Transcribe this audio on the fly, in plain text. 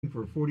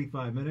for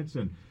 45 minutes,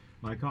 and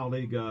my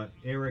colleague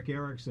Eric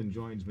Erickson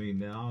joins me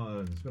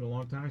now. It's been a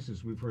long time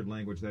since we've heard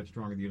language that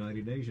strong in the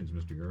United Nations,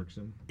 Mr.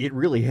 Erickson. It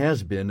really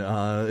has been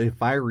a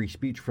fiery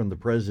speech from the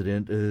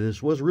president.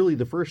 This was really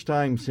the first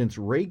time since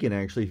Reagan,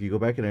 actually, if you go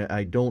back, and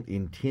I don't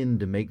intend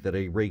to make that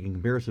a Reagan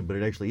comparison, but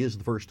it actually is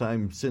the first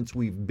time since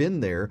we've been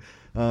there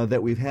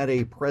that we've had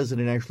a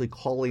president actually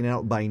calling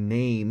out by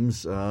names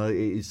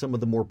some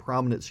of the more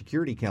prominent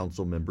Security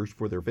Council members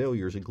for their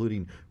failures,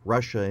 including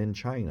Russia and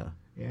China.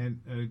 And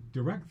a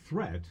direct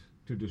threat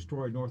to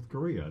destroy North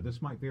Korea.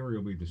 This might very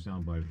well be the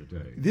soundbite of the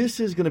day. This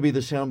is going to be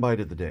the soundbite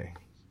of the day.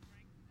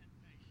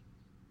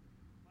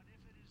 But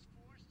if it is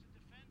forced to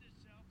defend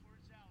itself or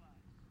its allies,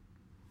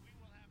 we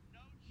will have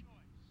no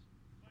choice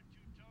but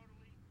to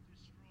totally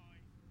destroy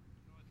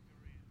North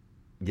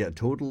Korea. Yeah,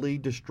 totally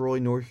destroy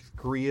North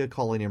Korea,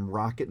 calling him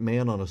Rocket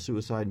Man on a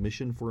suicide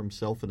mission for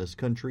himself and his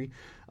country.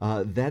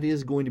 That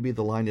is going to be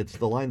the line. It's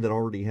the line that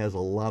already has a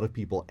lot of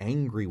people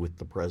angry with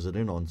the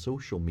president on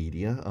social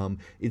media.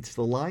 It's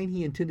the line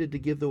he intended to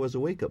give, though, as a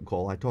wake-up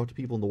call. I talked to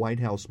people in the White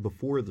House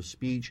before the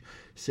speech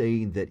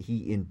saying that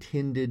he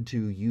intended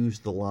to use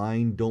the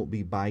line, "Don't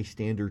be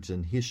bystanders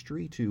in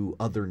history," to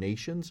other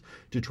nations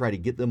to try to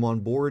get them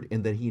on board,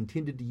 and that he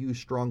intended to use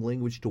strong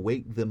language to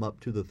wake them up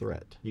to the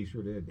threat. He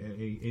sure did. And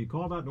he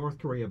called out North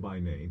Korea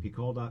by name. He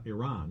called out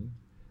Iran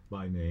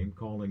by name,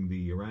 calling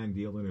the Iran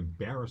deal an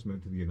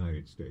embarrassment to the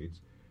United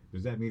States.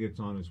 Does that mean it's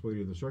on its way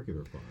to the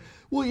circular fund?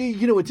 Well,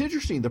 you know, it's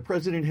interesting. The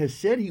president has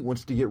said he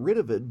wants to get rid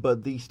of it,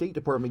 but the State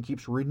Department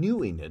keeps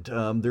renewing it.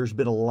 There's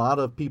been a lot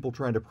of people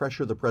trying to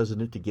pressure the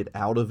president to get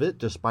out of it,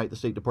 despite the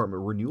State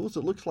Department renewals.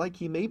 It looks like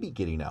he may be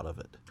getting out of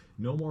it.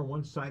 No more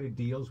one-sided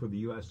deals where the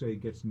USA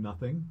gets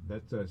nothing.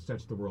 That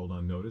sets the world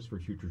on notice for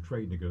future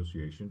trade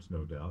negotiations,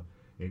 no doubt.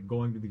 And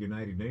going to the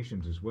United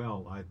Nations as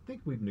well, I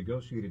think we've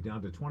negotiated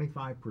down to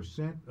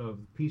 25% of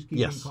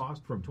peacekeeping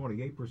cost from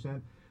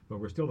 28%. But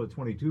we're still at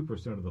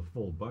 22% of the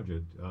full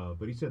budget.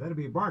 But he said that'd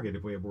be a bargain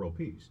if we have world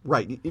peace.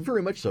 Right,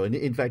 very much so. And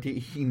in fact,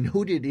 he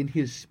noted in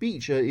his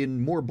speech, in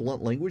more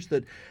blunt language,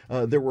 that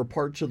there were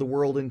parts of the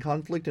world in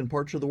conflict and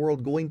parts of the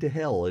world going to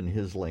hell, in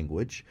his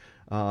language.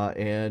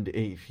 And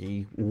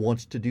he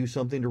wants to do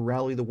something to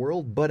rally the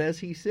world. But as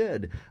he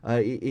said,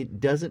 it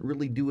doesn't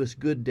really do us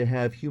good to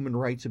have human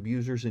rights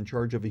abusers in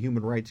charge of a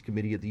human rights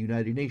committee at the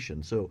United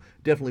Nations. So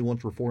definitely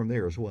wants reform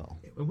there as well.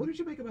 What did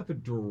you make about the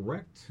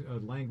direct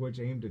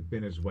language aimed at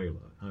Venezuela?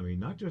 I mean,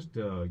 not just,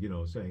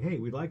 saying, hey,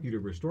 we'd like you to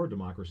restore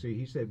democracy.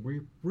 He said,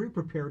 we're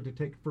prepared to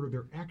take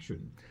further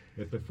action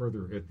if the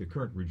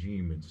current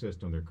regime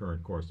insists on their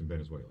current course in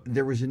Venezuela.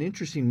 There was an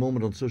interesting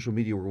moment on social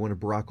media where one of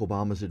Barack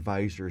Obama's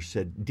advisors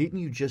said, didn't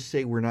you just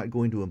say we're not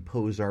going to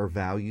impose our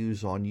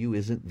values on you?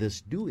 Isn't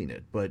this doing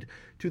it? But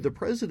to the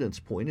president's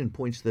point, and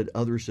points that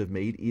others have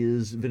made,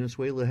 is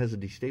Venezuela has a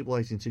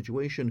destabilizing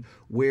situation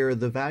where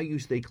the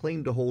values they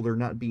claim to hold are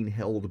not being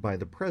held by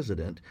the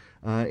president,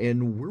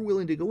 and we're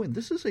willing to go in.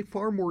 This is a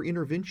far more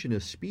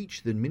interventionist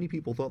speech than many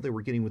people thought they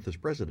were getting with this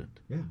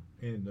president. Yeah,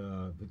 and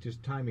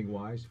just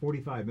timing-wise,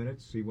 45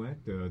 minutes he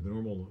went. The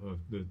normal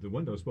the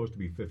window is supposed to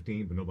be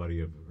 15, but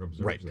nobody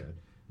observes that.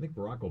 I think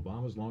Barack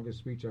Obama's longest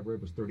speech I've read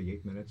was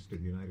 38 minutes to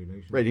the United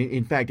Nations. Right.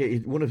 In fact,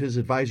 one of his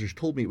advisors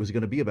told me it was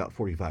going to be about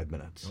 45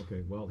 minutes.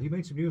 Okay. Well, he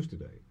made some news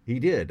today. He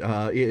did.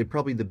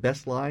 Probably the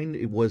best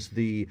line was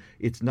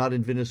it's not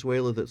in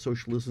Venezuela that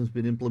socialism's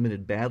been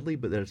implemented badly,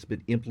 but that it's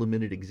been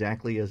implemented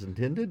exactly as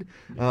intended.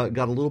 Got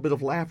a little bit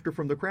of laughter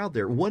from the crowd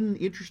there. One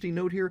interesting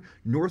note here,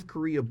 North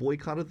Korea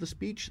boycotted the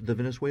speech. The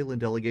Venezuelan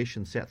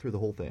delegation sat through the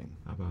whole thing.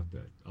 How about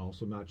that?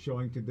 Also not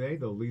showing today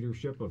the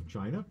leadership of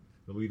China,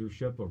 the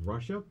leadership of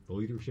Russia, the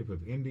leadership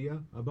of India,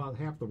 about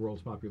half the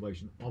world's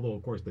population, although,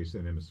 of course, they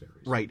send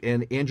emissaries. Right,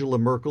 and Angela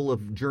Merkel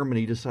of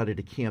Germany decided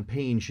to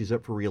campaign. She's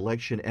up for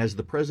re-election. As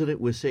the president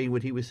was saying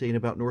what he was saying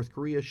about North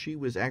Korea, she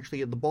was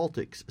actually in the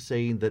Baltics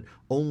saying that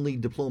only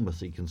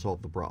diplomacy can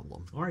solve the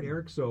problem. All right,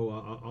 Eric, so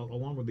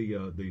along with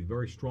the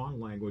very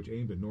strong language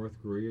aimed at North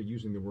Korea,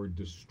 using the word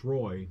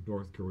destroy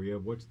North Korea,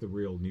 what's the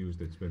real news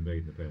that's been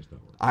made in the past hour?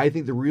 I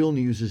think the real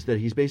news is that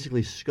he's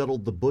basically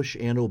scuttled the Bush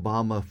and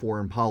Obama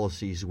foreign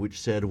policies,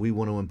 which said we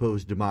want to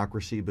impose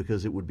democracy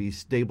because it would be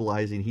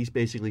stabilizing. He's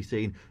basically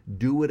saying,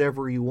 do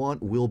whatever you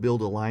want. We'll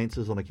build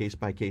alliances on a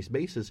case-by-case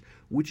basis,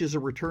 which is a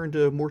return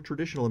to more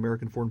traditional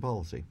American foreign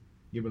policy.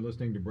 You've been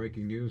listening to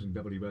Breaking News on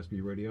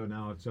WSB Radio.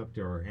 Now it's up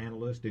to our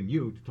analyst and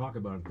you to talk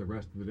about it the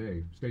rest of the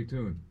day. Stay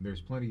tuned.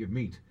 There's plenty of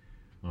meat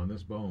on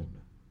this bone.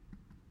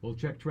 We'll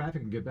check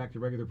traffic and get back to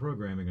regular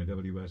programming on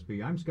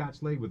WSB. I'm Scott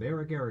Slade with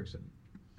Eric Erickson.